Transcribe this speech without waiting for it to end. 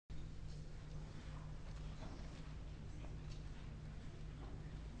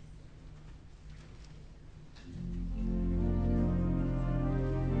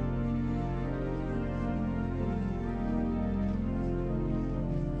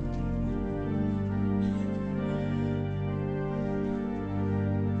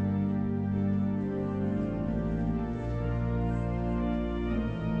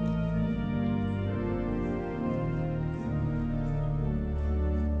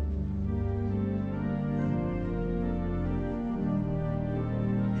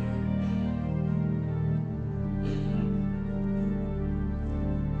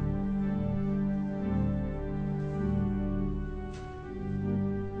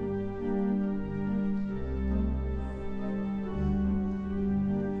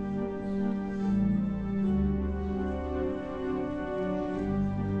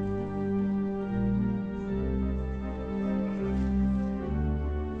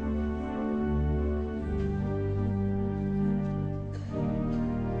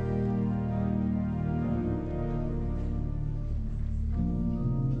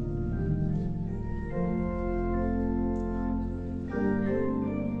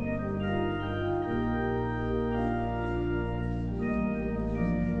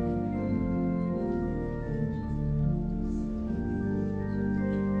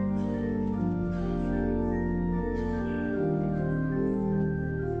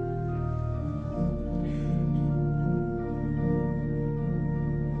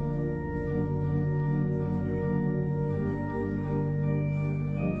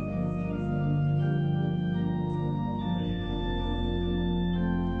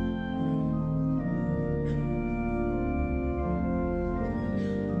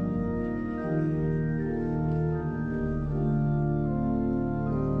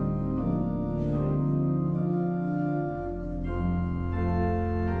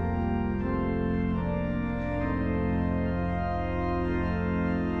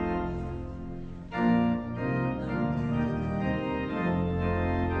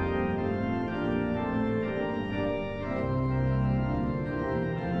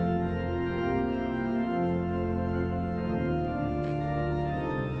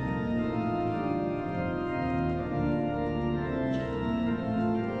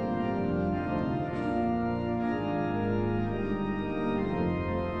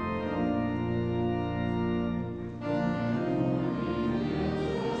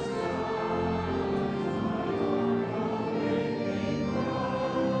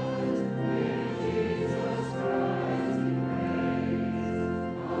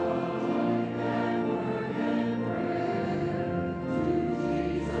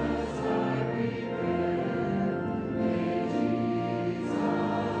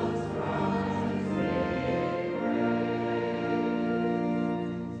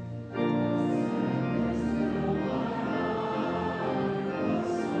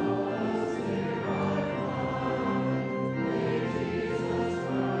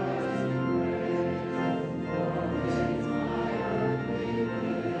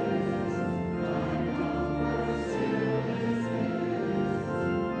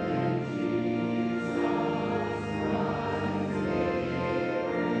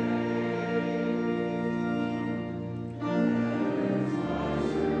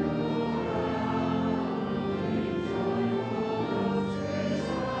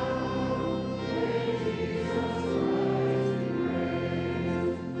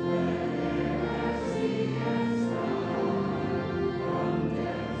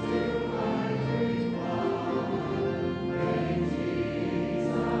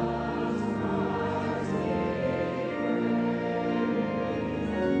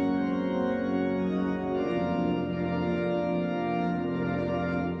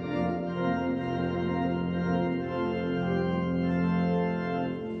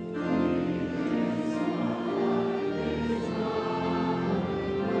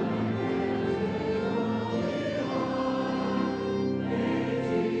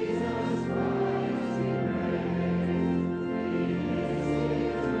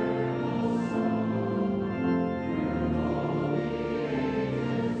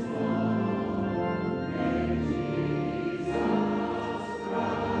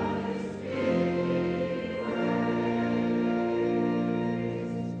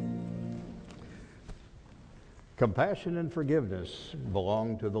Compassion and forgiveness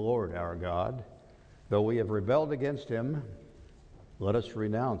belong to the Lord our God. Though we have rebelled against him, let us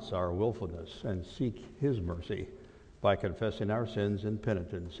renounce our willfulness and seek his mercy by confessing our sins in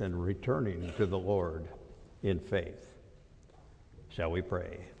penitence and returning to the Lord in faith. Shall we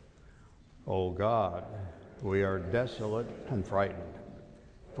pray? O God, we are desolate and frightened,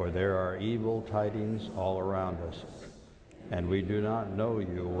 for there are evil tidings all around us, and we do not know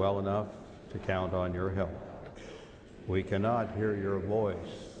you well enough to count on your help. We cannot hear your voice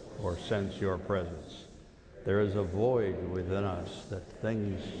or sense your presence. There is a void within us that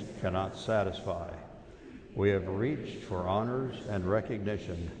things cannot satisfy. We have reached for honors and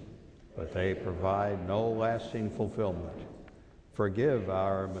recognition, but they provide no lasting fulfillment. Forgive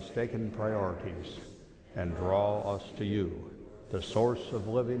our mistaken priorities and draw us to you, the source of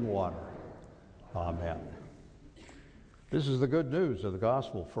living water. Amen. This is the good news of the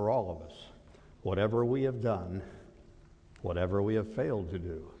gospel for all of us. Whatever we have done, whatever we have failed to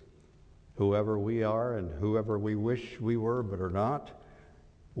do, whoever we are and whoever we wish we were but are not,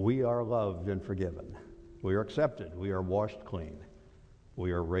 we are loved and forgiven. We are accepted. We are washed clean.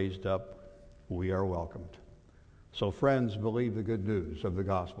 We are raised up. We are welcomed. So friends, believe the good news of the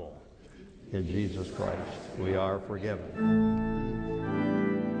gospel. In Jesus Christ, we are forgiven.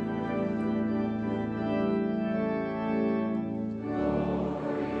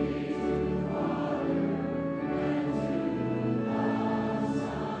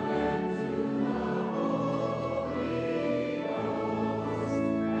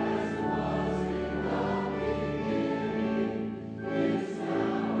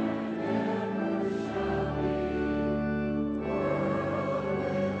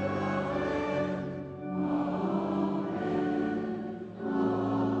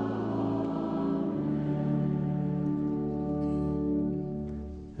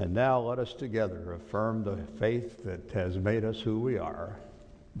 And now let us together affirm the faith that has made us who we are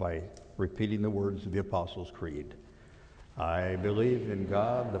by repeating the words of the Apostles' Creed. I believe in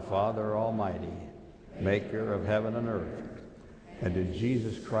God, the Father Almighty, maker of heaven and earth, and in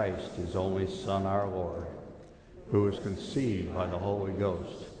Jesus Christ, his only Son, our Lord, who was conceived by the Holy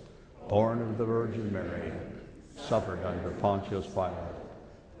Ghost, born of the Virgin Mary, suffered under Pontius Pilate,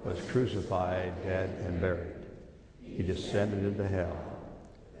 was crucified, dead, and buried. He descended into hell.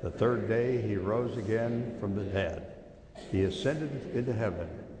 The third day he rose again from the dead. He ascended into heaven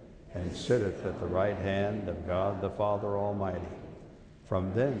and sitteth at the right hand of God the Father Almighty.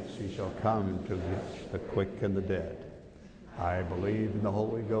 From thence he shall come to judge the quick and the dead. I believe in the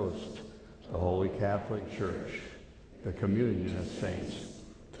Holy Ghost, the Holy Catholic Church, the communion of saints,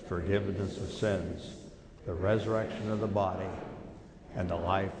 the forgiveness of sins, the resurrection of the body, and the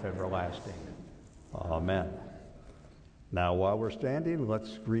life everlasting. Amen. Now, while we're standing,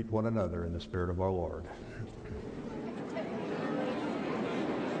 let's greet one another in the Spirit of our Lord.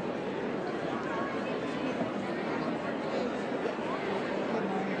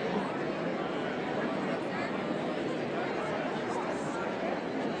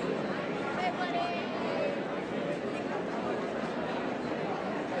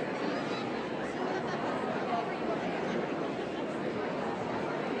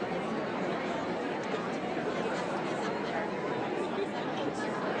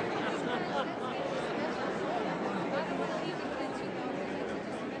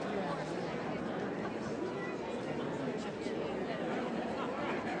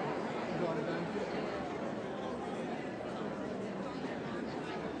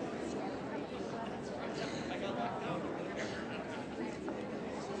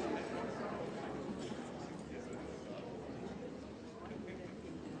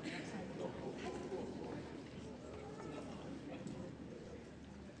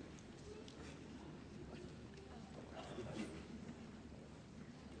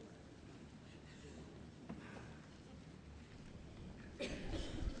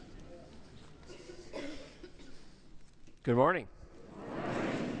 Good morning.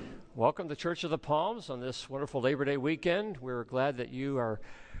 Welcome to Church of the Palms on this wonderful Labor Day weekend. We're glad that you are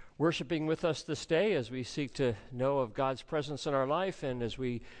worshiping with us this day as we seek to know of God's presence in our life and as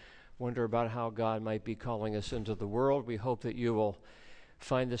we wonder about how God might be calling us into the world. We hope that you will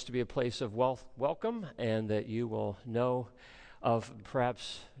find this to be a place of welcome and that you will know of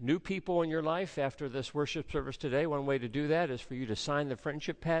perhaps new people in your life after this worship service today. One way to do that is for you to sign the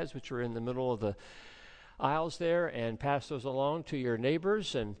friendship pads, which are in the middle of the aisles there, and pass those along to your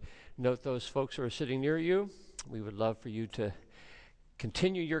neighbors and note those folks who are sitting near you. We would love for you to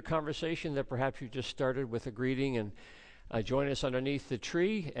continue your conversation that perhaps you just started with a greeting and join us underneath the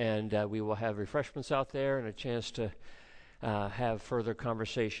tree, and we will have refreshments out there and a chance to have further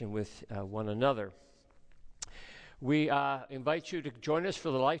conversation with one another. We invite you to join us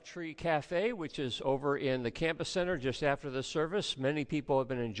for the Life Tree Cafe, which is over in the campus center just after the service. Many people have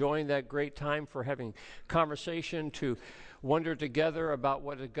been enjoying that great time for having conversation, to wonder together about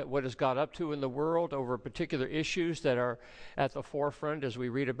what has God up to in the world over particular issues that are at the forefront as we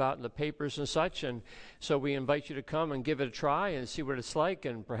read about in the papers and such. And so we invite you to come and give it a try and see what it's like,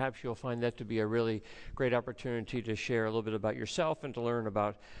 and perhaps you'll find that to be a really great opportunity to share a little bit about yourself and to learn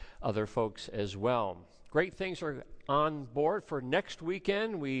about other folks as well. Great things are on board for next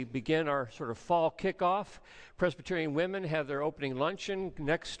weekend. We begin our sort of fall kickoff. Presbyterian women have their opening luncheon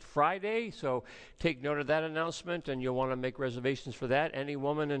next Friday, so take note of that announcement, and you'll want to make reservations for that. Any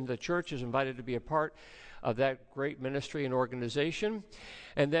woman in the church is invited to be a part of that great ministry and organization.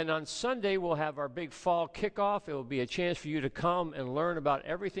 And then on Sunday, we'll have our big fall kickoff. It will be a chance for you to come and learn about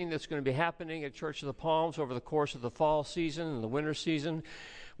everything that's going to be happening at Church of the Palms over the course of the fall season and the winter season.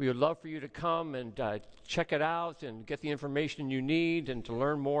 We would love for you to come and check it out and get the information you need, and to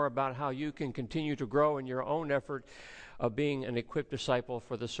learn more about how you can continue to grow in your own effort of being an equipped disciple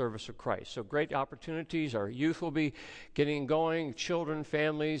for the service of Christ. So great opportunities. Our youth will be getting going, children,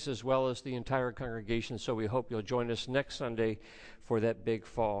 families, as well as the entire congregation. So we hope you'll join us next Sunday for that big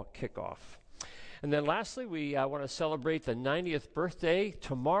fall kickoff. And then lastly, we want to celebrate the 90th birthday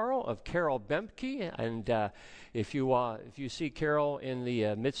tomorrow of Carol Bempke. And if you see Carol in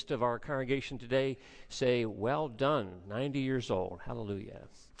the midst of our congregation today, say, well done, 90 years old. Hallelujah.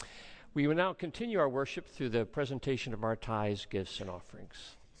 We will now continue our worship through the presentation of our tithes, gifts, and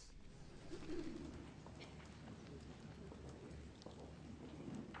offerings.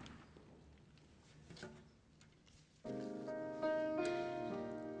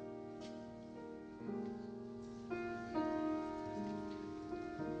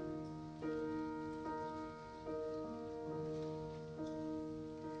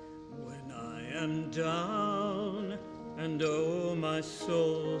 Am down, and oh, my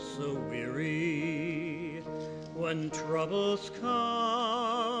soul so weary, when troubles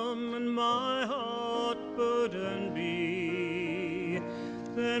come and my heart burden be,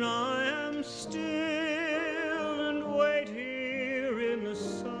 then I am still and wait here in the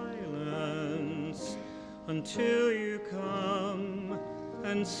silence until you come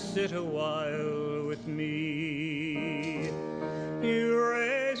and sit a while with me. You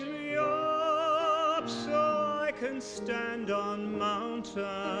raise me up so I can stand on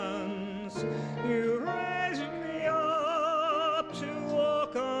mountains. You raise me up to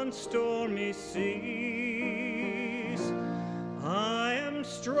walk on stormy seas. I am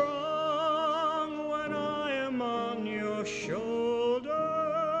strong when I am on your shoulders.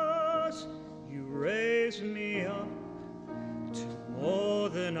 You raise me up to more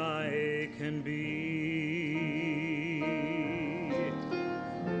than I can be.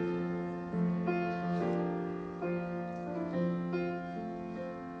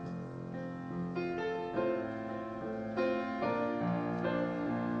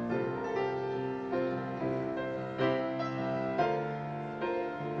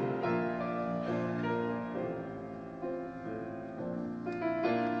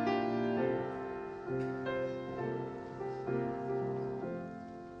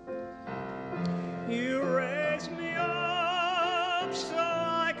 You raise me up so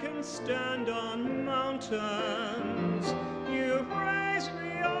I can stand on mountains. You raise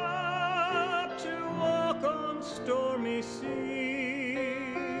me up to walk on stormy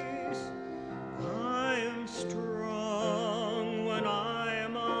seas. I am strong when I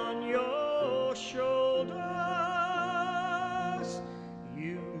am on your shoulders.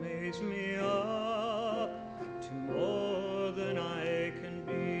 You raise me up to more than I can be.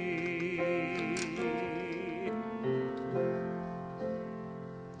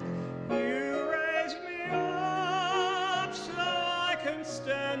 Stand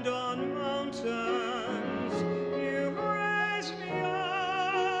on mountains. You raise me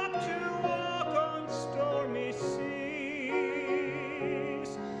up to walk on stormy seas.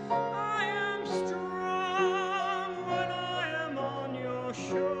 I am strong when I am on your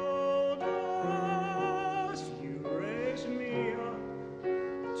shoulders. You raise me up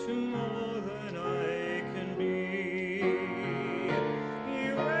to more than I can be.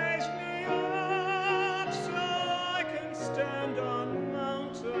 You raise me up so I can stand on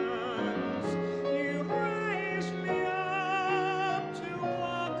you raise me up to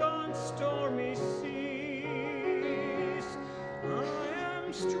walk on stormy seas. I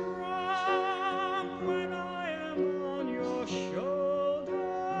am strong when I am on your shoulders.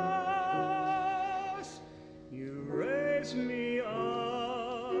 You raise me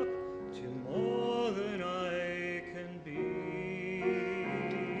up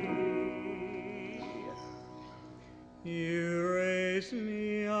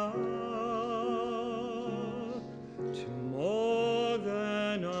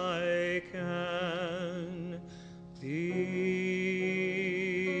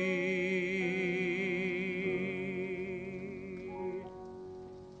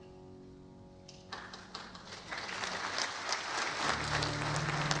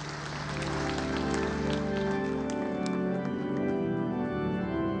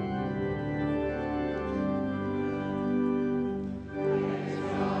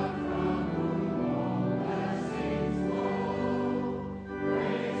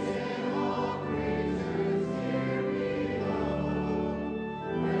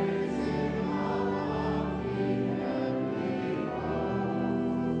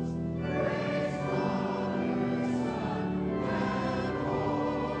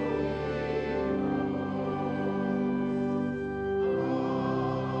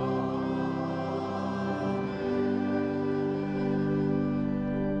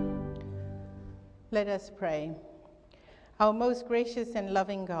Let us pray. Our most gracious and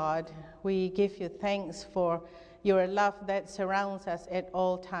loving God, we give you thanks for your love that surrounds us at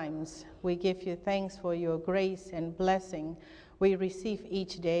all times. We give you thanks for your grace and blessing we receive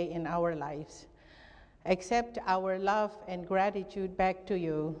each day in our lives. Accept our love and gratitude back to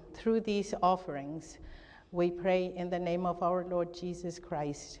you through these offerings. We pray in the name of our Lord Jesus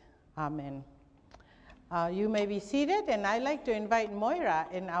Christ. Amen. You may be seated, and I'd like to invite Moira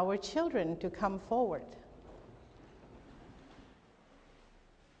and our children to come forward.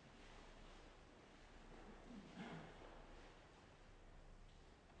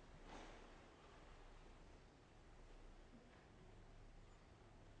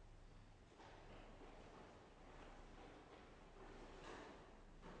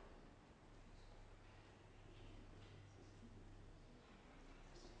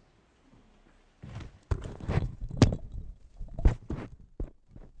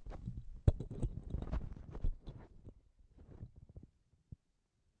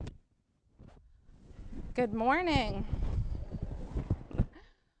 Good morning.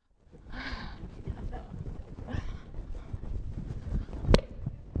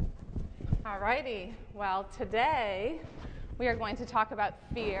 All righty. Well, today we are going to talk about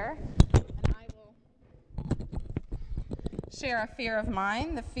fear, and I will share a fear of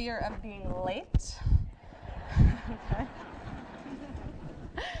mine, the fear of being late. Okay.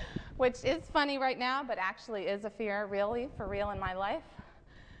 Which is funny right now, but actually is a fear, really, for real in my life.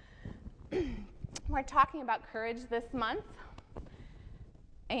 We're talking about courage this month,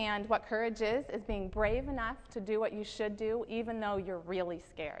 and what courage is being brave enough to do what you should do even though you're really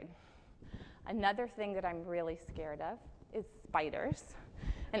scared. Another thing that I'm really scared of is spiders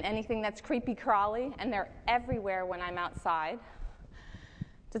and anything that's creepy crawly, and they're everywhere when I'm outside.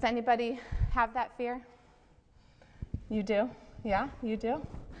 Does anybody have that fear? You do? Yeah, you do?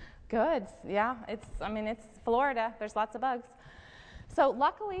 Good. Yeah, it's Florida. There's lots of bugs. So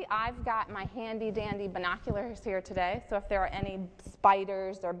luckily, I've got my handy-dandy binoculars here today, so if there are any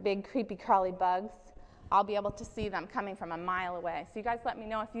spiders or big creepy crawly bugs, I'll be able to see them coming from a mile away. So you guys let me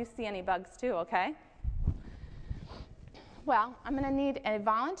know if you see any bugs too, okay? Well, I'm going to need a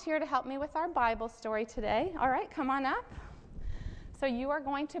volunteer to help me with our Bible story today. All right, come on up. So you are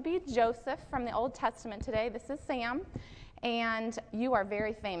going to be Joseph from the Old Testament today. This is Sam, and you are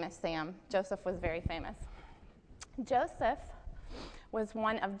very famous, Sam. Joseph was very famous. Joseph was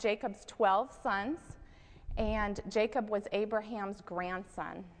one of Jacob's 12 sons, and Jacob was Abraham's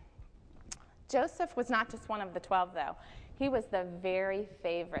grandson. Joseph was not just one of the 12, though. He was the very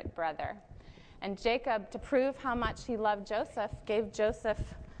favorite brother. And Jacob, to prove how much he loved Joseph, gave Joseph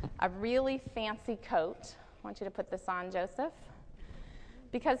a really fancy coat. I want you to put this on, Joseph.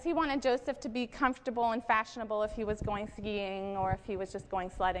 Because he wanted Joseph to be comfortable and fashionable if he was going skiing or if he was just going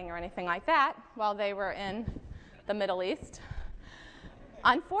sledding or anything like that while they were in the Middle East.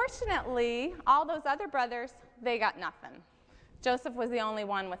 Unfortunately, all those other brothers, they got nothing. Joseph was the only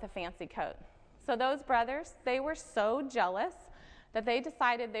one with a fancy coat. So those brothers, they were so jealous that they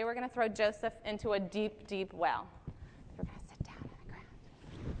decided they were going to throw Joseph into a deep, deep well. They were going to sit down on the ground.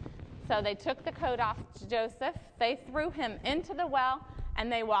 So they took the coat off Joseph, they threw him into the well,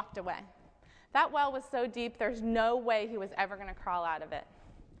 and they walked away. That well was so deep, there's no way he was ever going to crawl out of it.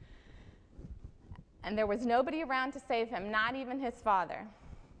 And there was nobody around to save him, not even his father.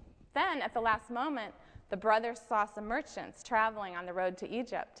 Then, at the last moment, the brothers saw some merchants traveling on the road to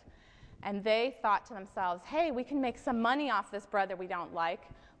Egypt. And they thought to themselves, hey, we can make some money off this brother we don't like.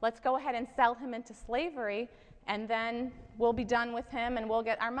 Let's go ahead and sell him into slavery, and then we'll be done with him and we'll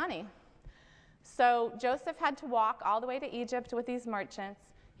get our money. So Joseph had to walk all the way to Egypt with these merchants.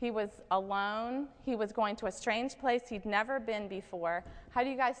 He was alone. He was going to a strange place he'd never been before. How do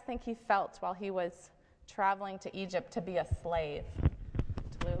you guys think he felt while he was traveling to Egypt to be a slave?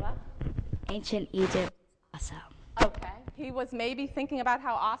 Tallulah? Ancient Egypt, awesome. Okay. He was maybe thinking about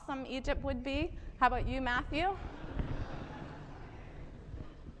how awesome Egypt would be. How about you, Matthew?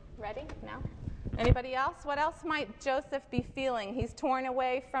 Ready? No? Anybody else? What else might Joseph be feeling? He's torn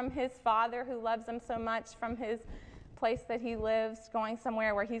away from his father who loves him so much, from his place that he lives, going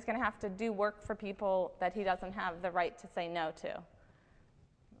somewhere where he's going to have to do work for people that he doesn't have the right to say no to.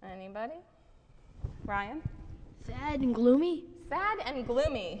 Anybody? Ryan? Sad and gloomy? Sad and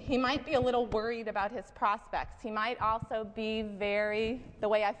gloomy. He might be a little worried about his prospects. He might also be the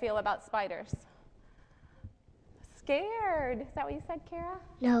way I feel about spiders. Scared. Is that what you said, Kara?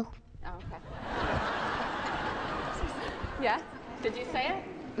 No. Oh, okay. Yes? Did you say it?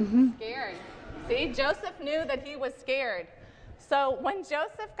 Mm-hmm. Scared. See, Joseph knew that he was scared. So when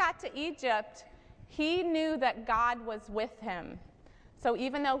Joseph got to Egypt, he knew that God was with him. So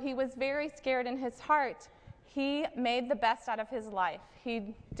even though he was very scared in his heart, he made the best out of his life.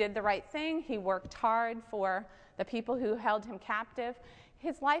 He did the right thing. He worked hard for the people who held him captive.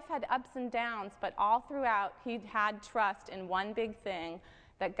 His life had ups and downs, but all throughout he had trust in one big thing,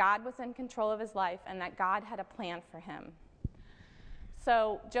 that God was in control of his life and that God had a plan for him.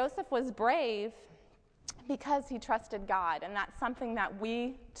 So Joseph was brave because he trusted God, and that's something that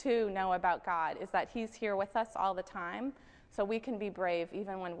we too know about God, is that he's here with us all the time, so we can be brave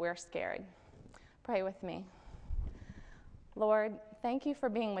even when we're scared. Pray with me. Lord, thank you for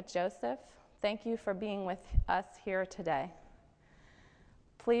being with Joseph. Thank you for being with us here today.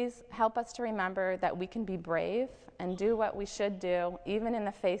 Please help us to remember that we can be brave and do what we should do, even in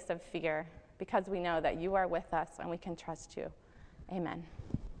the face of fear, because we know that you are with us and we can trust you. Amen.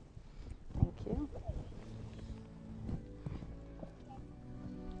 Thank you.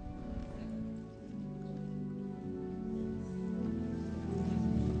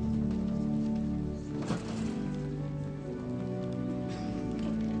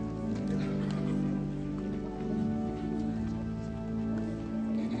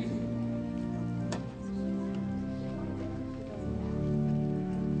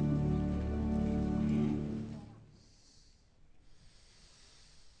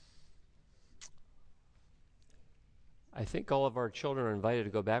 I think all of our children are invited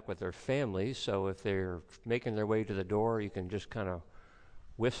to go back with their families, so if they're making their way to the door, you can just kind of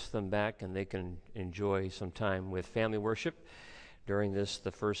whisk them back and they can enjoy some time with family worship during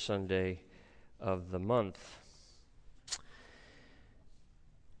the first Sunday of the month.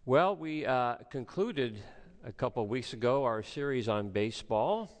 Well, we concluded a couple of weeks ago our series on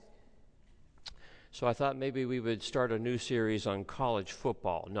baseball, so I thought maybe we would start a new series on college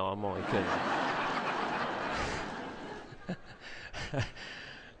football. No, I'm only kidding.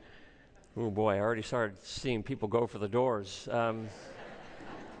 Oh boy, I already started seeing people go for the doors.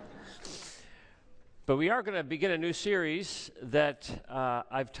 But we are going to begin a new series that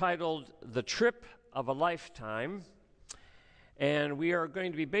I've titled The Trip of a Lifetime. And we are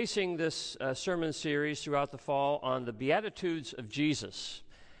going to be basing this sermon series throughout the fall on the Beatitudes of Jesus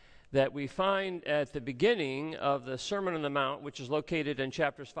that we find at the beginning of the Sermon on the Mount, which is located in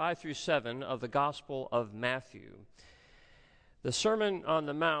chapters 5 through 7 of the Gospel of Matthew. The Sermon on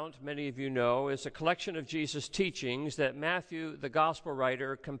the Mount, many of you know, is a collection of Jesus' teachings that Matthew, the gospel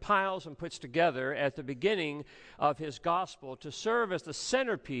writer, compiles and puts together at the beginning of his gospel to serve as the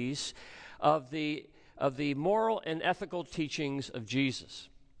centerpiece of the moral and ethical teachings of Jesus.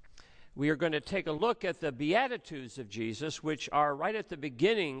 We are going to take a look at the Beatitudes of Jesus, which are right at the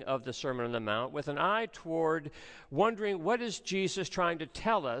beginning of the Sermon on the Mount, with an eye toward wondering what is Jesus trying to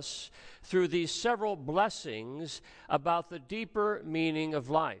tell us through these several blessings about the deeper meaning of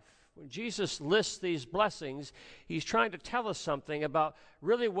life. When Jesus lists these blessings, he's trying to tell us something about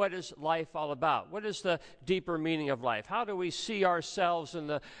really what is life all about. What is the deeper meaning of life? How do we see ourselves in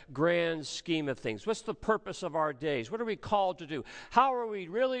the grand scheme of things? What's the purpose of our days? What are we called to do? How are we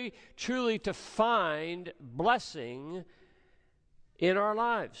really, truly to find blessing in our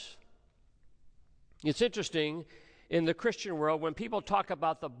lives? It's interesting. In the Christian world, when people talk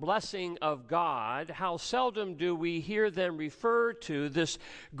about the blessing of God, how seldom do we hear them refer to this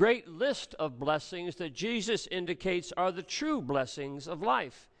great list of blessings that Jesus indicates are the true blessings of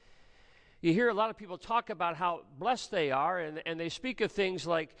life. You hear a lot of people talk about how blessed they are, and they speak of things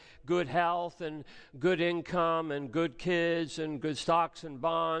like good health and good income and good kids and good stocks and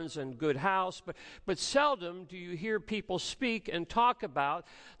bonds and good house, but seldom do you hear people speak and talk about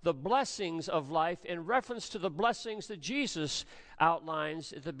the blessings of life in reference to the blessings that Jesus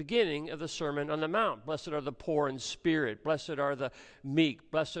outlines at the beginning of the Sermon on the Mount. Blessed are the poor in spirit. Blessed are the meek.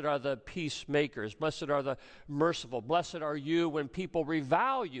 Blessed are the peacemakers. Blessed are the merciful. Blessed are you when people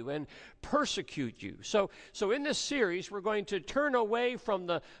revile you and persecute you. So in this series, we're going to turn away from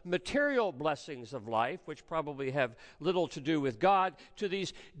the material blessings of life, which probably have little to do with God, to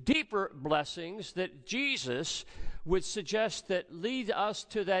these deeper blessings that Jesus would suggest that lead us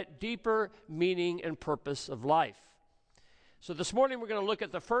to that deeper meaning and purpose of life. So this morning we're going to look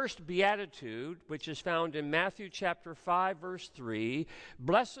at the first beatitude, which is found in Matthew chapter 5, verse 3.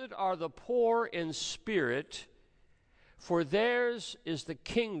 Blessed are the poor in spirit, for theirs is the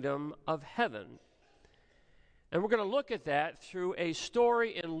kingdom of heaven. And we're going to look at that through a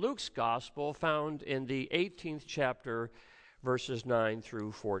story in Luke's gospel found in the 18th chapter, verses 9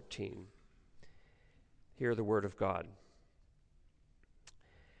 through 14. Hear the word of God.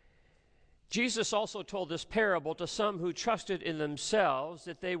 Jesus also told this parable to some who trusted in themselves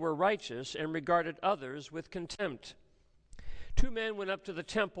that they were righteous and regarded others with contempt. 2 men went up to the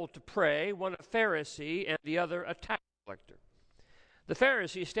temple to pray, one a Pharisee and the other a tax collector. The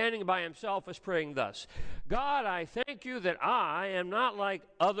Pharisee, standing by himself, was praying thus: God, I thank you that I am not like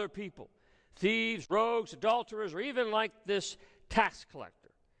other people, thieves, rogues, adulterers, or even like this tax collector.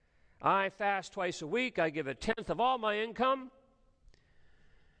 I fast twice a week. I give 1/10 of all my income.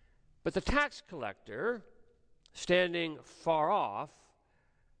 But the tax collector, standing far off,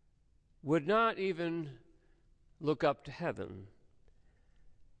 would not even look up to heaven,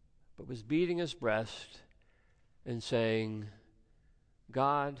 but was beating his breast and saying,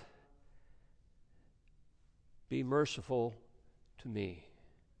 God, be merciful to me,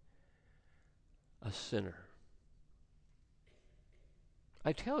 a sinner.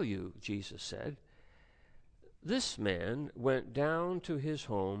 I tell you, Jesus said, this man went down to his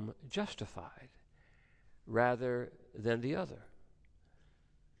home justified rather than the other.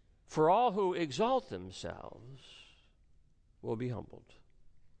 For all who exalt themselves will be humbled,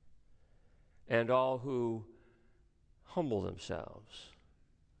 and all who humble themselves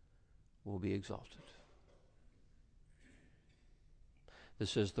will be exalted.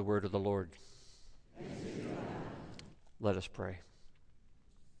 This is the word of the Lord. Let us pray.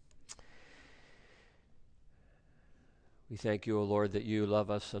 We thank you, O Lord, that you love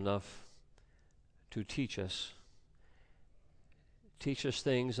us enough to teach us. Teach us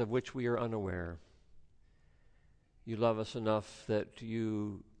things of which we are unaware. You love us enough that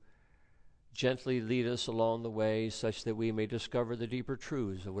you gently lead us along the way such that we may discover the deeper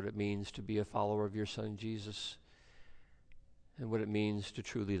truths of what it means to be a follower of your Son, Jesus, and what it means to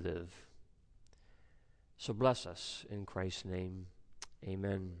truly live. So bless us in Christ's name.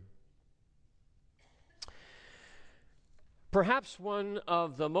 Amen. Perhaps one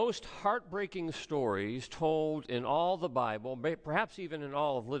of the most heartbreaking stories told in all the Bible, perhaps even in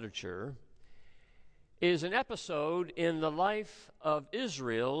all of literature, is an episode in the life of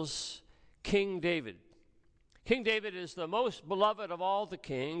Israel's King David. King David is the most beloved of all the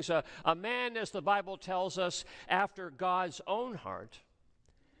kings, a man, as the Bible tells us, after God's own heart.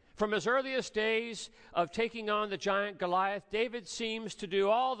 From his earliest days of taking on the giant Goliath, David seems to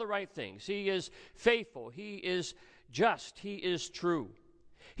do all the right things. He is faithful. He is just. He is true.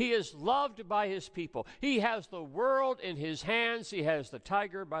 He is loved by his people. He has the world in his hands. He has the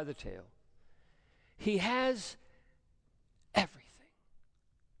tiger by the tail. He has everything.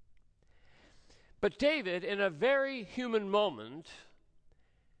 But David, in a very human moment,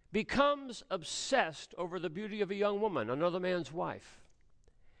 becomes obsessed over the beauty of a young woman, another man's wife.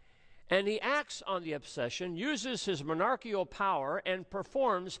 And he acts on the obsession, uses his monarchical power, and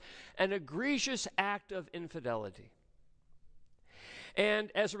performs an egregious act of infidelity.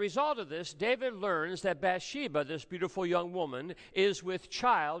 And as a result of this, David learns that Bathsheba, this beautiful young woman, is with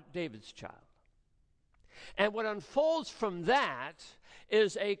child, David's child. And what unfolds from that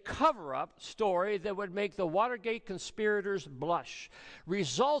is a cover-up story that would make the Watergate conspirators blush,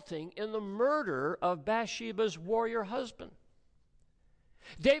 resulting in the murder of Bathsheba's warrior husband.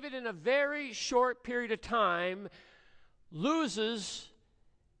 David, in a very short period of time, loses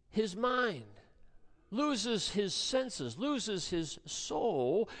his mind, loses his senses, loses his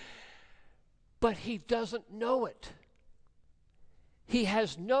soul, but he doesn't know it. He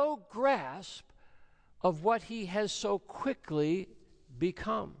has no grasp of what he has so quickly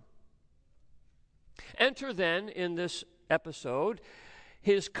become. Enter then in this episode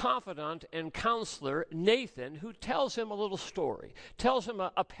his confidant and counselor, Nathan, who tells him a little story, tells him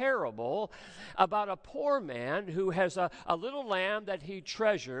a parable about a poor man who has a little lamb that he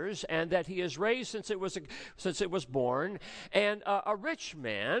treasures and that he has raised since it was born, and a rich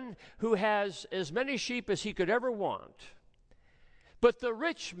man who has as many sheep as he could ever want. But the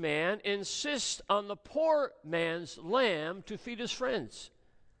rich man insists on the poor man's lamb to feed his friends.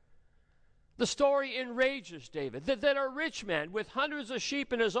 The story enrages David, that a rich man with hundreds of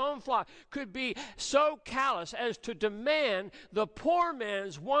sheep in his own flock could be so callous as to demand the poor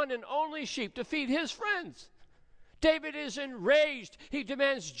man's one and only sheep to feed his friends. David is enraged. He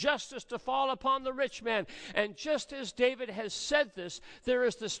demands justice to fall upon the rich man. And just as David has said this, there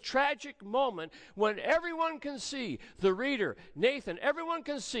is this tragic moment when everyone can see, the reader, Nathan, everyone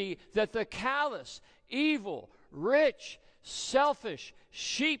can see that the callous, evil, rich, selfish,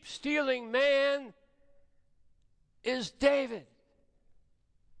 sheep-stealing man is David.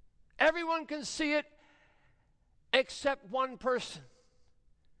 Everyone can see it except one person.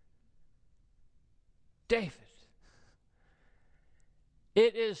 David.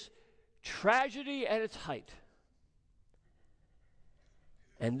 It is tragedy at its height.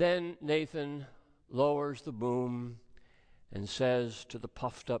 And then Nathan lowers the boom and says to the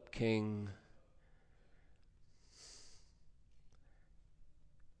puffed-up king,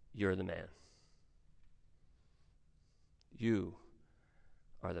 "You're the man. You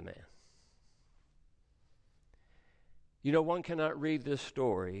are the man. You know, one cannot read this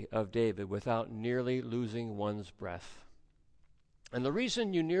story of David without nearly losing one's breath. And the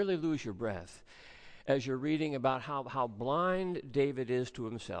reason you nearly lose your breath as you're reading about how blind David is to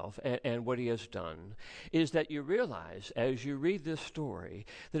himself and what he has done is that you realize as you read this story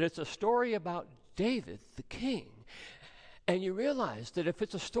that it's a story about David the king. And you realize that if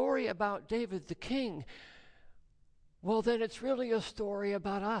it's a story about David the king, well, then it's really a story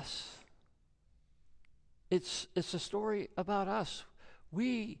about us. It's a story about us.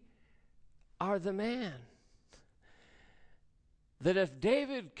 We are the man. That if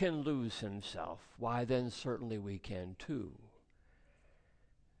David can lose himself, why then certainly we can too.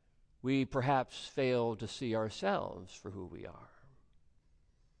 We perhaps fail to see ourselves for who we are.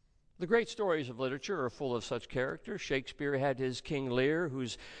 The great stories of literature are full of such characters. Shakespeare had his King Lear,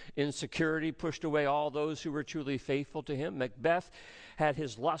 whose insecurity pushed away all those who were truly faithful to him. Macbeth had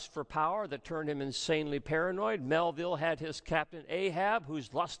his lust for power that turned him insanely paranoid. Melville had his Captain Ahab,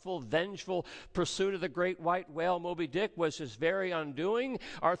 whose lustful, vengeful pursuit of the great white whale Moby Dick was his very undoing.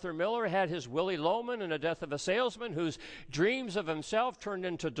 Arthur Miller had his Willy Loman in The Death of a Salesman, whose dreams of himself turned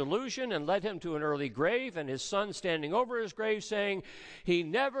into delusion and led him to an early grave, and his son standing over his grave saying, he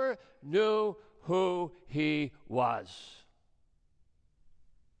never knew who he was.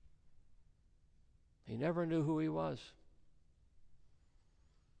 He never knew who he was.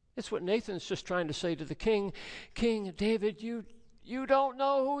 It's what Nathan's just trying to say to the king. King David, you don't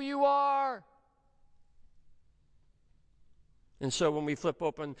know who you are. And so when we flip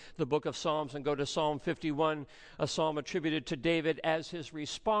open the book of Psalms and go to Psalm 51, a psalm attributed to David as his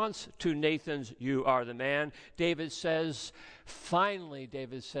response to Nathan's, you are the man, David says,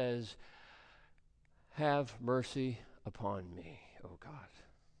 have mercy upon me, O God.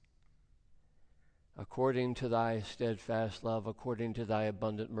 According to thy steadfast love, according to thy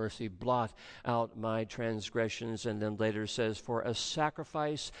abundant mercy, blot out my transgressions. And then later says, for a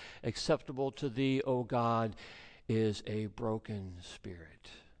sacrifice acceptable to thee, O God, is a broken spirit.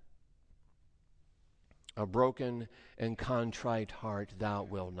 A broken and contrite heart thou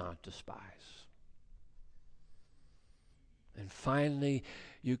wilt not despise. And finally,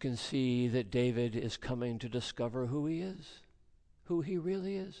 you can see that David is coming to discover who he is, who he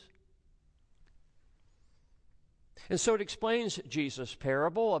really is. And so it explains Jesus'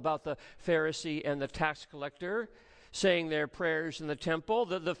 parable about the Pharisee and the tax collector saying their prayers in the temple.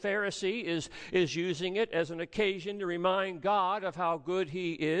 The Pharisee is using it as an occasion to remind God of how good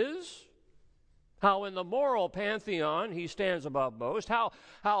he is, how in the moral pantheon he stands above most, how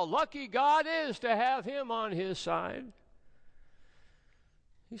lucky God is to have him on his side.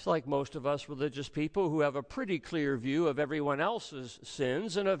 He's like most of us religious people who have a pretty clear view of everyone else's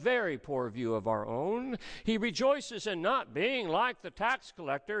sins and a very poor view of our own. He rejoices in not being like the tax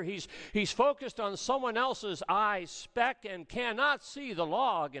collector. He's focused on someone else's eye speck and cannot see the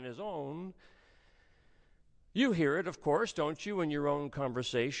log in his own. You hear it, of course, don't you, in your own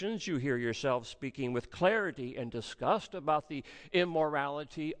conversations? You hear yourself speaking with clarity and disgust about the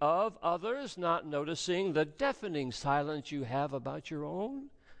immorality of others, not noticing the deafening silence you have about your own.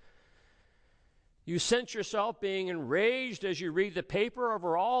 You sense yourself being enraged as you read the paper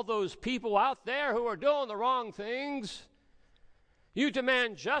over all those people out there who are doing the wrong things. You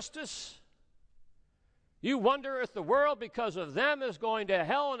demand justice. You wonder if the world, because of them, is going to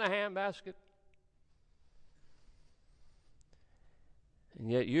hell in a handbasket.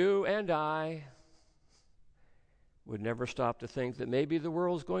 And yet you and I would never stop to think that maybe the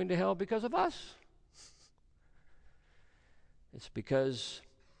world's going to hell because of us. It's because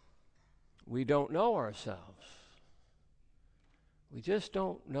we don't know ourselves. We just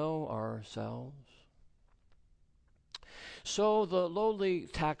don't know ourselves. So the lowly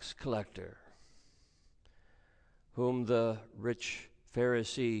tax collector, whom the rich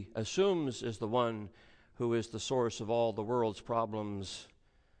Pharisee assumes is the one who is the source of all the world's problems,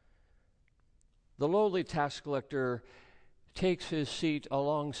 the lowly tax collector takes his seat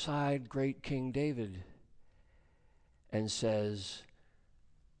alongside great King David and says,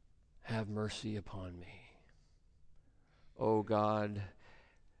 have mercy upon me. O God,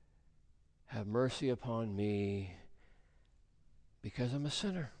 have mercy upon me because I'm a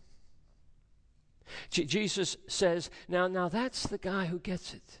sinner. Jesus says, now that's the guy who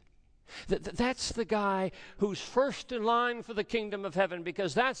gets it. That's the guy who's first in line for the kingdom of heaven,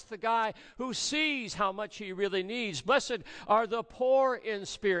 because that's the guy who sees how much he really needs. Blessed are the poor in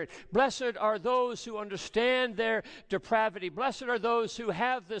spirit. Blessed are those who understand their depravity. Blessed are those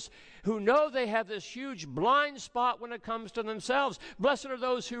who know they have this huge blind spot when it comes to themselves. Blessed are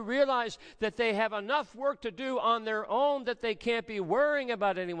those who realize that they have enough work to do on their own, that they can't be worrying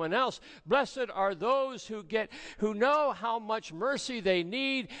about anyone else. Blessed are those who know how much mercy they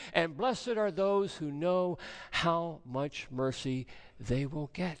need, and blessed are those who know how much mercy they will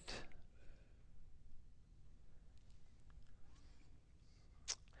get.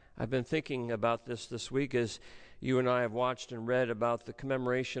 I've been thinking about this week as you and I have watched and read about the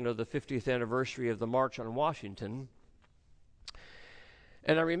commemoration of the 50th anniversary of the March on Washington.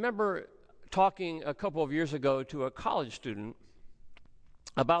 And I remember talking a couple of years ago to a college student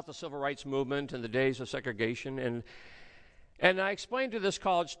about the civil rights movement and the days of segregation. And I explained to this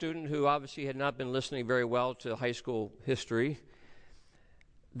college student, who obviously had not been listening very well to high school history,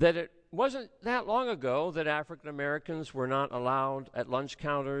 that it wasn't that long ago that African Americans were not allowed at lunch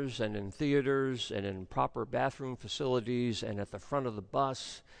counters and in theaters and in proper bathroom facilities and at the front of the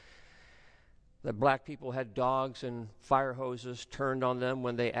bus, that black people had dogs and fire hoses turned on them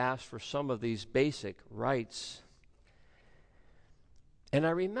when they asked for some of these basic rights. And I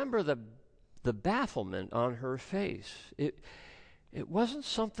remember the bafflement on her face. It wasn't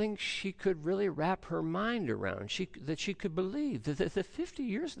something she could really wrap her mind around, that she could believe. That 50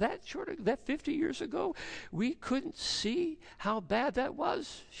 years, that 50 years ago, we couldn't see how bad that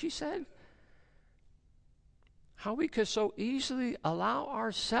was, she said. How we could so easily allow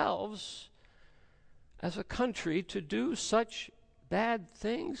ourselves as a country to do such bad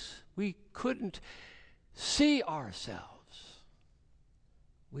things. We couldn't see ourselves.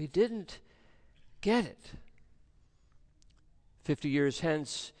 We didn't get it. 50 years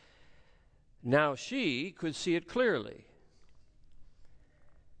hence, now she could see it clearly.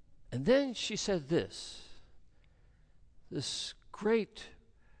 And then she said this great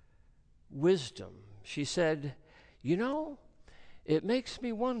wisdom. She said, "You know, it makes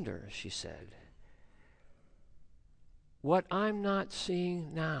me wonder," she said, "what I'm not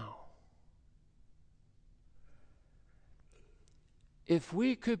seeing now. If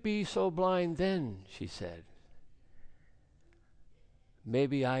we could be so blind then," she said,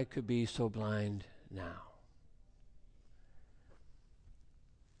 "maybe I could be so blind now."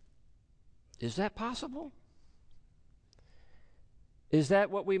 Is that possible? Is that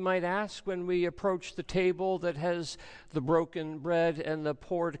what we might ask when we approach the table that has the broken bread and the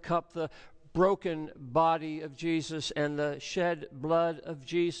poured cup, the broken body of Jesus and the shed blood of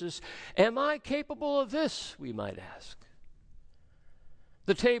Jesus? Am I capable of this, we might ask?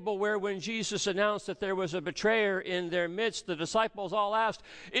 The table where, when Jesus announced that there was a betrayer in their midst, the disciples all asked,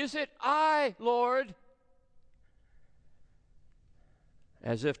 "Is it I, Lord?"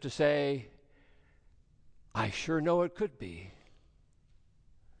 As if to say, I sure know it could be.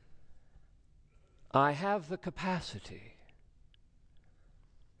 I have the capacity.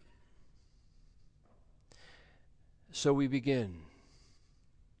 So we begin.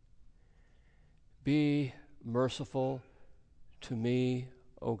 Be merciful to me,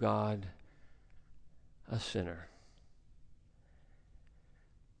 O God, a sinner.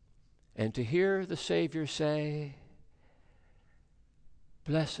 And to hear the Savior say,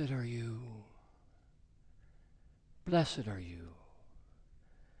 "Blessed are you. Blessed are you.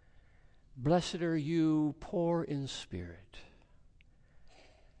 Blessed are you poor in spirit.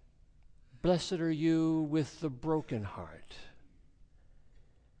 Blessed are you with the broken heart,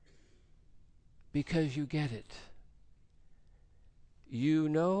 because you get it. You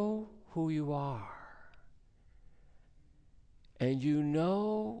know who you are, and you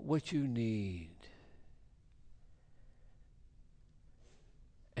know what you need.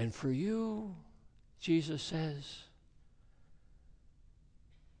 And for you," Jesus says,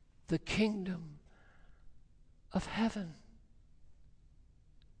 "the kingdom of heaven."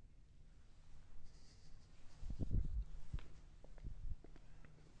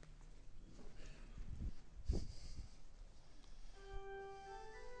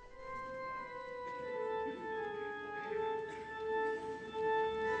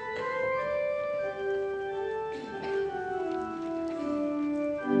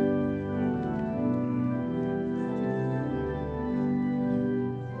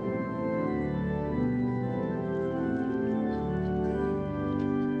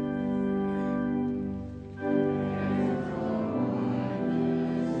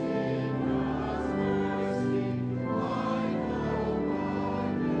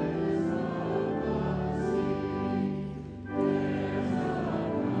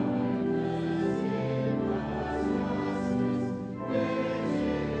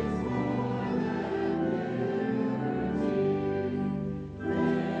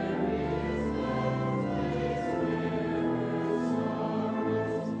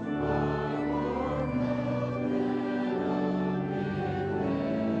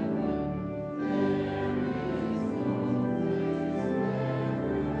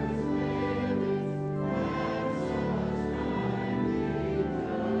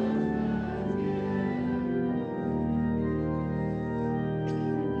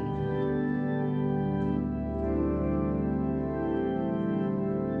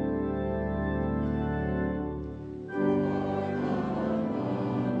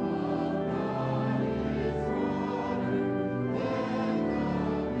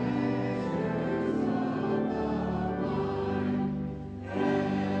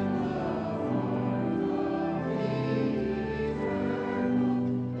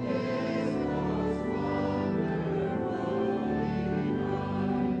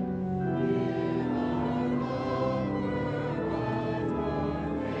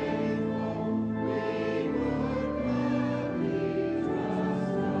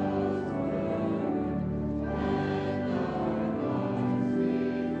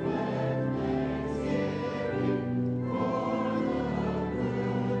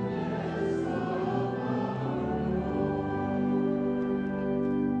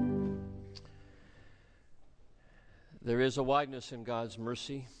 There is a wideness in God's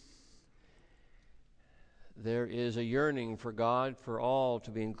mercy. There is a yearning for God, for all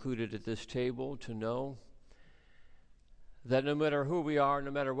to be included at this table, to know that no matter who we are, no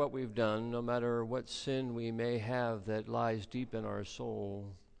matter what we've done, no matter what sin we may have that lies deep in our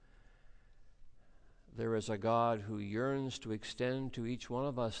soul, there is a God who yearns to extend to each one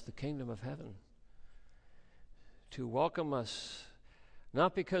of us the kingdom of heaven, to welcome us,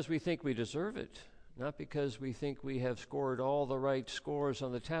 not because we think we deserve it, not because we think we have scored all the right scores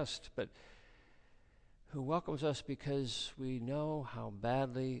on the test, but who welcomes us because we know how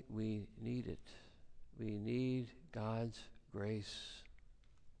badly we need it. We need God's grace.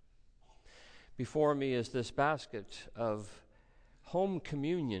 Before me is this basket of home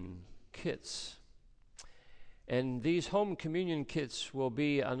communion kits. And these home communion kits will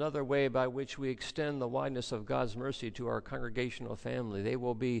be another way by which we extend the wideness of God's mercy to our congregational family. They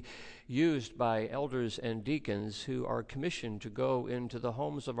will be used by elders and deacons who are commissioned to go into the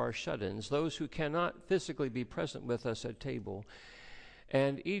homes of our shut-ins, those who cannot physically be present with us at table,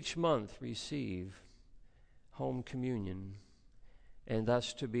 and each month receive home communion, and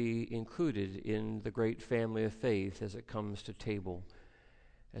thus to be included in the great family of faith as it comes to table,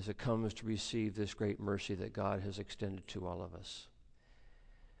 as it comes to receive this great mercy that God has extended to all of us.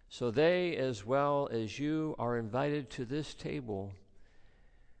 So they, as well as you, are invited to this table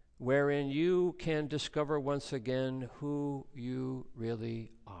wherein you can discover once again who you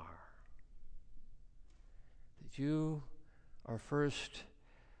really are. That you are first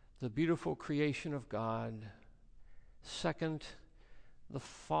the beautiful creation of God, second, the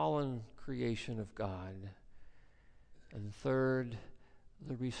fallen creation of God, and third,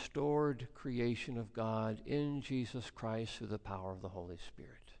 the restored creation of God in Jesus Christ through the power of the Holy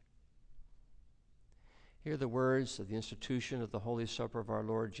Spirit. Hear the words of the institution of the Holy Supper of our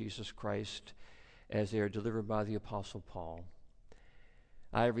Lord Jesus Christ as they are delivered by the Apostle Paul.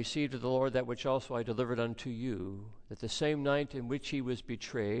 I have received of the Lord that which also I delivered unto you, that the same night in which he was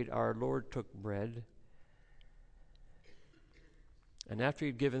betrayed, our Lord took bread, and after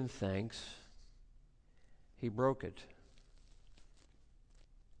he had given thanks, he broke it.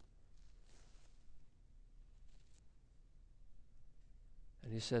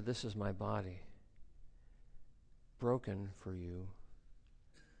 And he said, "This is my body, broken for you.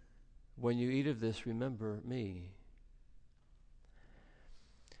 When you eat of this, remember me."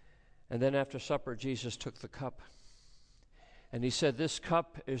 And then after supper, Jesus took the cup, and he said, "This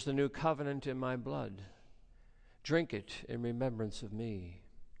cup is the new covenant in my blood. Drink it in remembrance of me.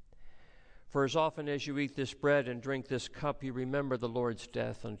 For as often as you eat this bread and drink this cup, you remember the Lord's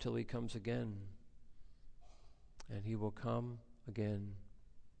death until he comes again. And he will come again."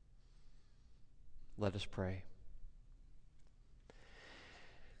 Let us pray.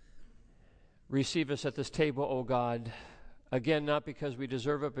 Receive us at this table, O God, again, not because we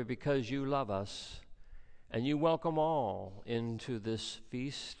deserve it, but because you love us, and you welcome all into this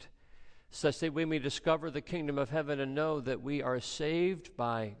feast, such that we may discover the kingdom of heaven and know that we are saved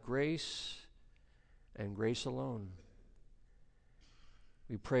by grace and grace alone.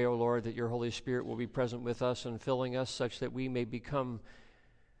 We pray, O Lord, that your Holy Spirit will be present with us and filling us such that we may become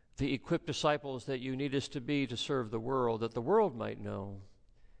the equipped disciples that you need us to be to serve the world, that the world might know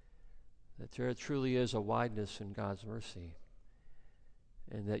that there truly is a wideness in God's mercy,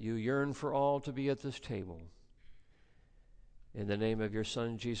 and that you yearn for all to be at this table. In the name of your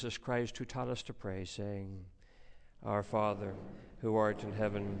Son, Jesus Christ, who taught us to pray, saying, "Our Father, who art in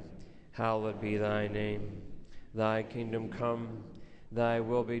heaven, hallowed be thy name. Thy kingdom come, thy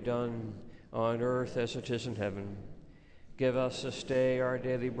will be done, on earth as it is in heaven. Give us this day our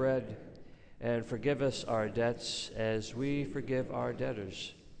daily bread, and forgive us our debts as we forgive our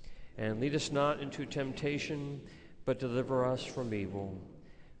debtors. And lead us not into temptation, but deliver us from evil.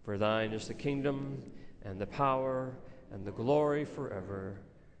 For thine is the kingdom, and the power, and the glory forever.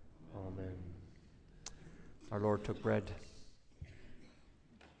 Amen." Our Lord took bread.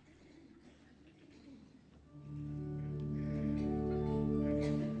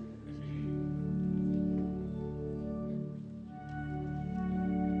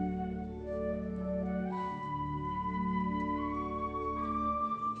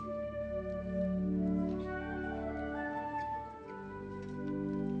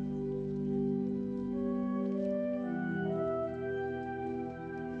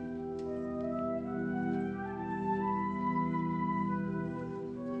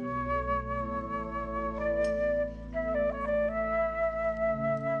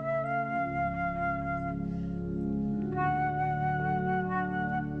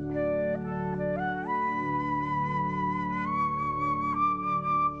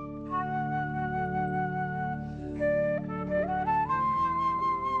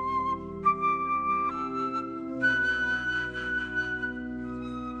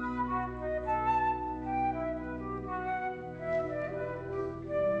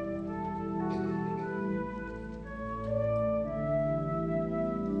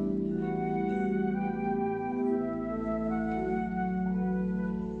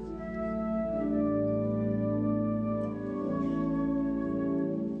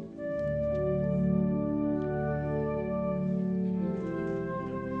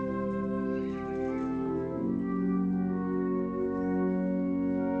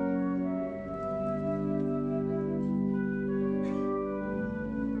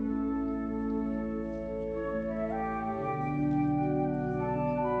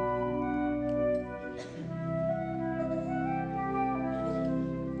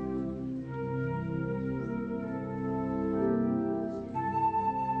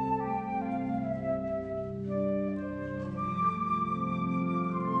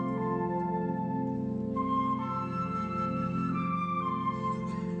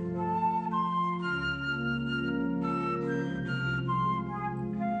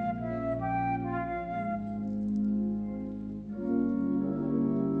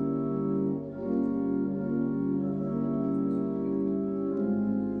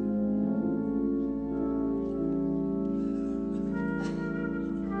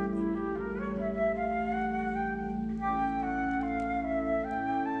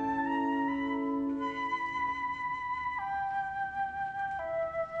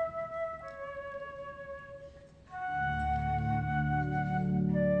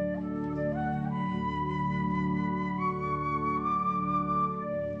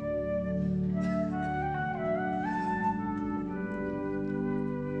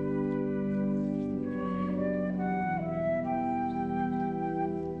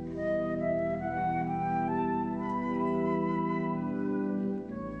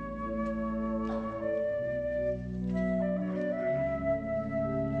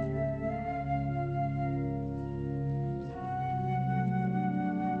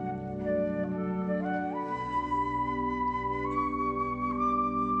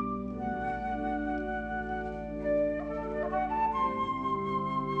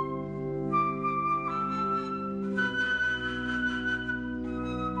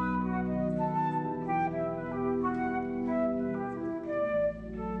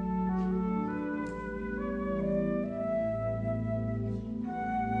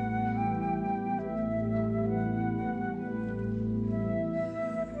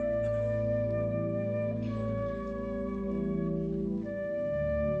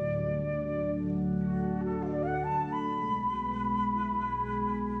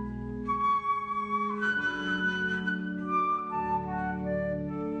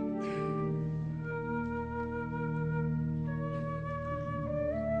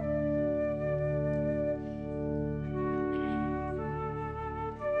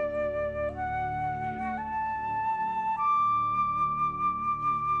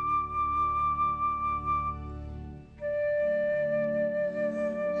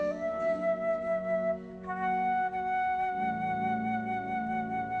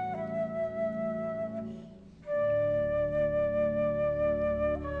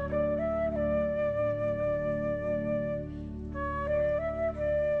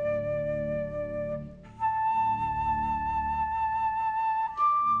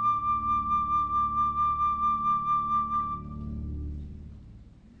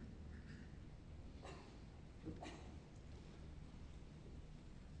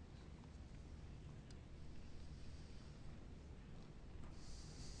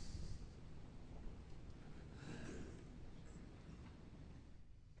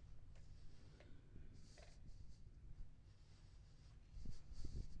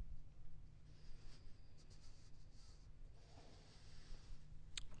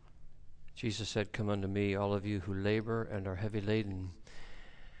 Jesus said, "Come unto me, all of you who labor and are heavy laden,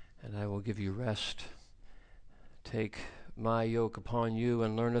 and I will give you rest. Take my yoke upon you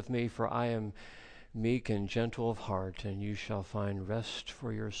and learn of me, for I am meek and gentle of heart, and you shall find rest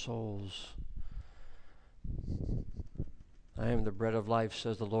for your souls. I am the bread of life,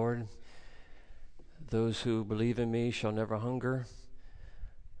 says the Lord. Those who believe in me shall never hunger.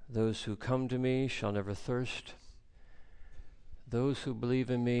 Those who come to me shall never thirst. Those who believe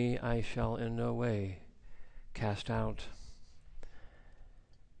in me I shall in no way cast out.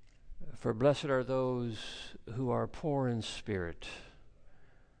 For blessed are those who are poor in spirit,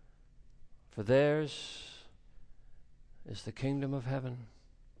 for theirs is the kingdom of heaven."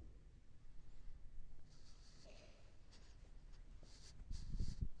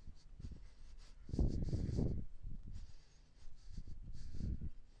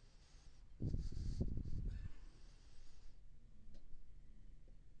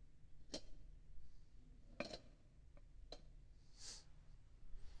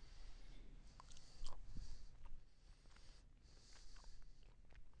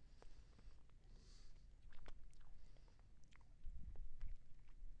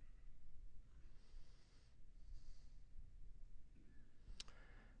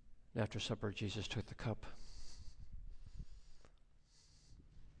 After supper, Jesus took the cup.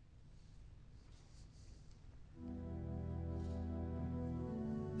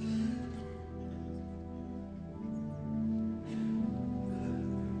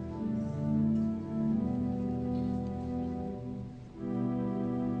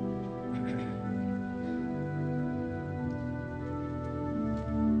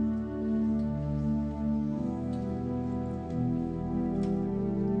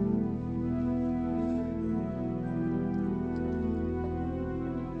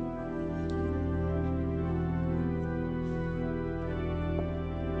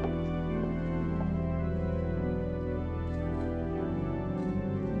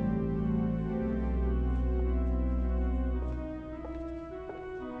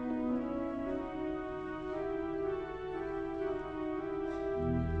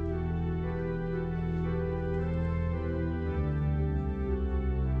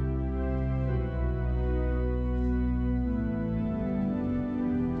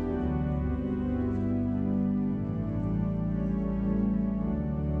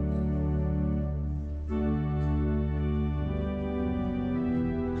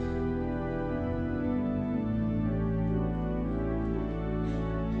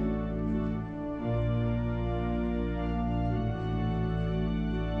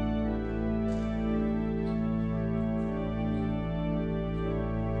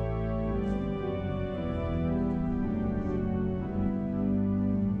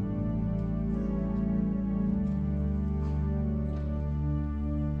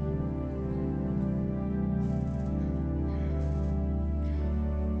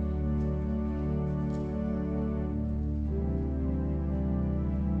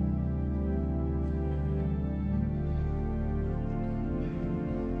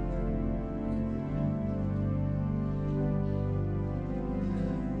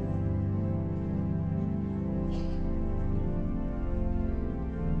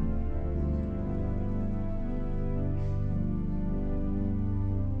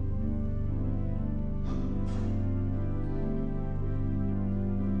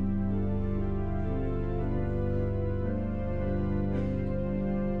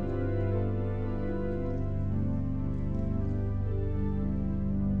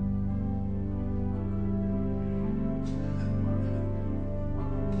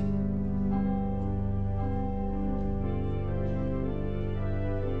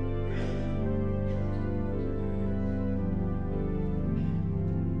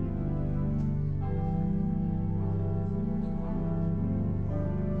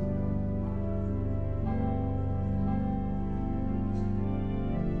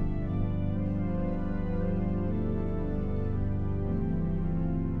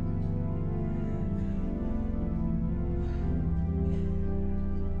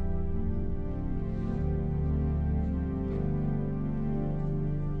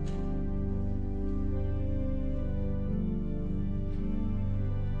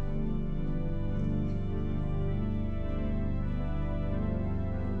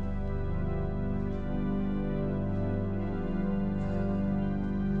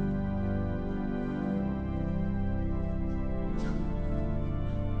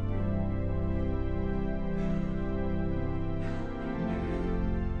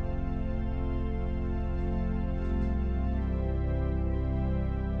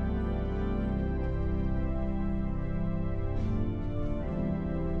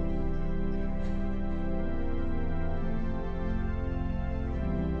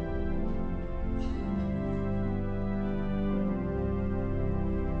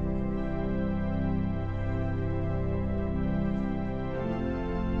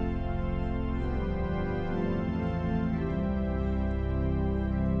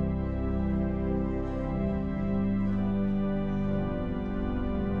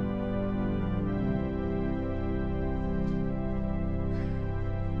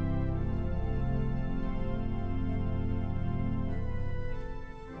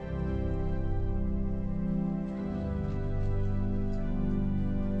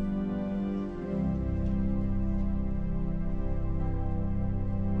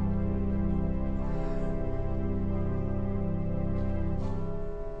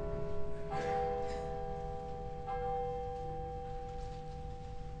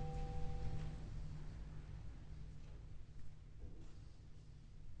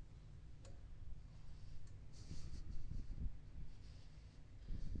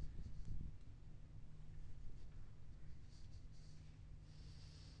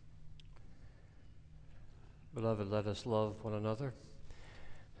 Beloved, let us love one another,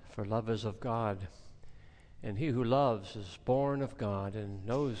 for love is of God, and he who loves is born of God and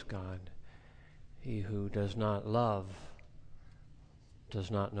knows God. He who does not love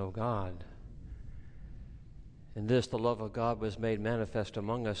does not know God. In this, the love of God was made manifest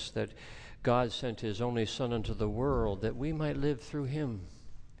among us, that God sent his only Son into the world, that we might live through him.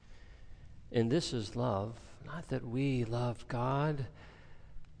 And this is love, not that we loved God,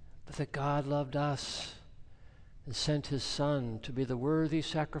 but that God loved us and sent his Son to be the worthy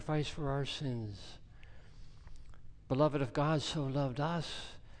sacrifice for our sins. Beloved, if God so loved us,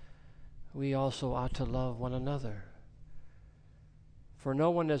 we also ought to love one another. For no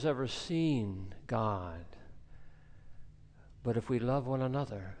one has ever seen God, but if we love one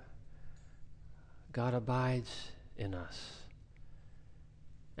another, God abides in us,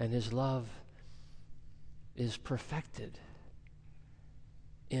 and his love is perfected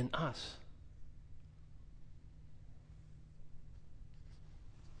in us.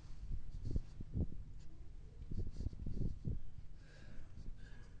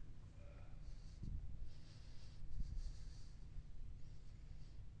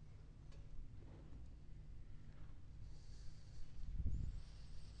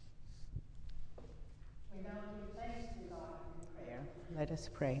 Let us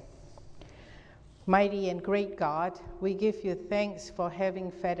pray. Mighty and great God, we give you thanks for having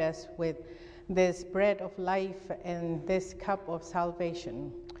fed us with this bread of life and this cup of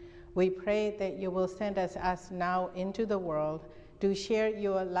salvation. We pray that you will send us now into the world to share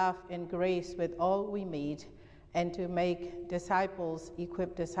your love and grace with all we meet, and to make disciples,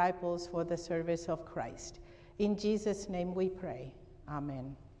 equip disciples for the service of Christ. In Jesus' name we pray.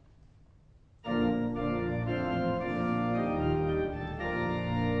 Amen.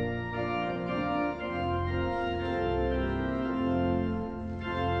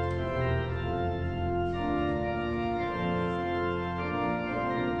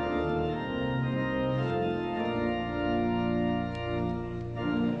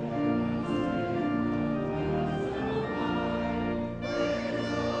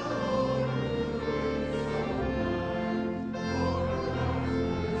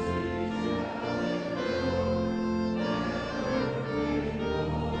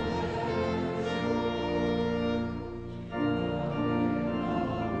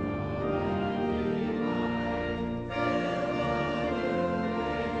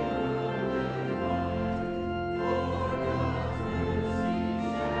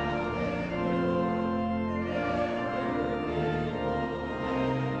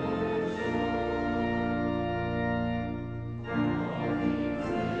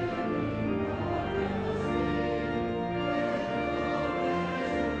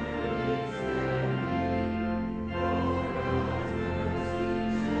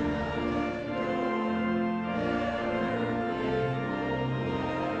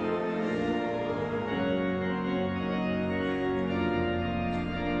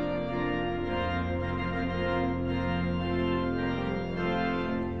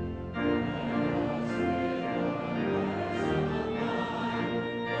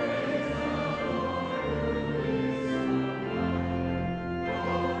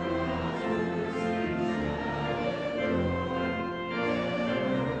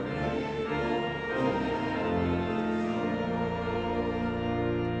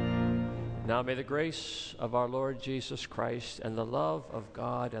 Now may the grace of our Lord Jesus Christ and the love of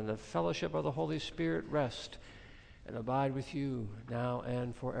God and the fellowship of the Holy Spirit rest and abide with you now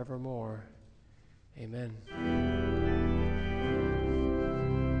and forevermore. Amen.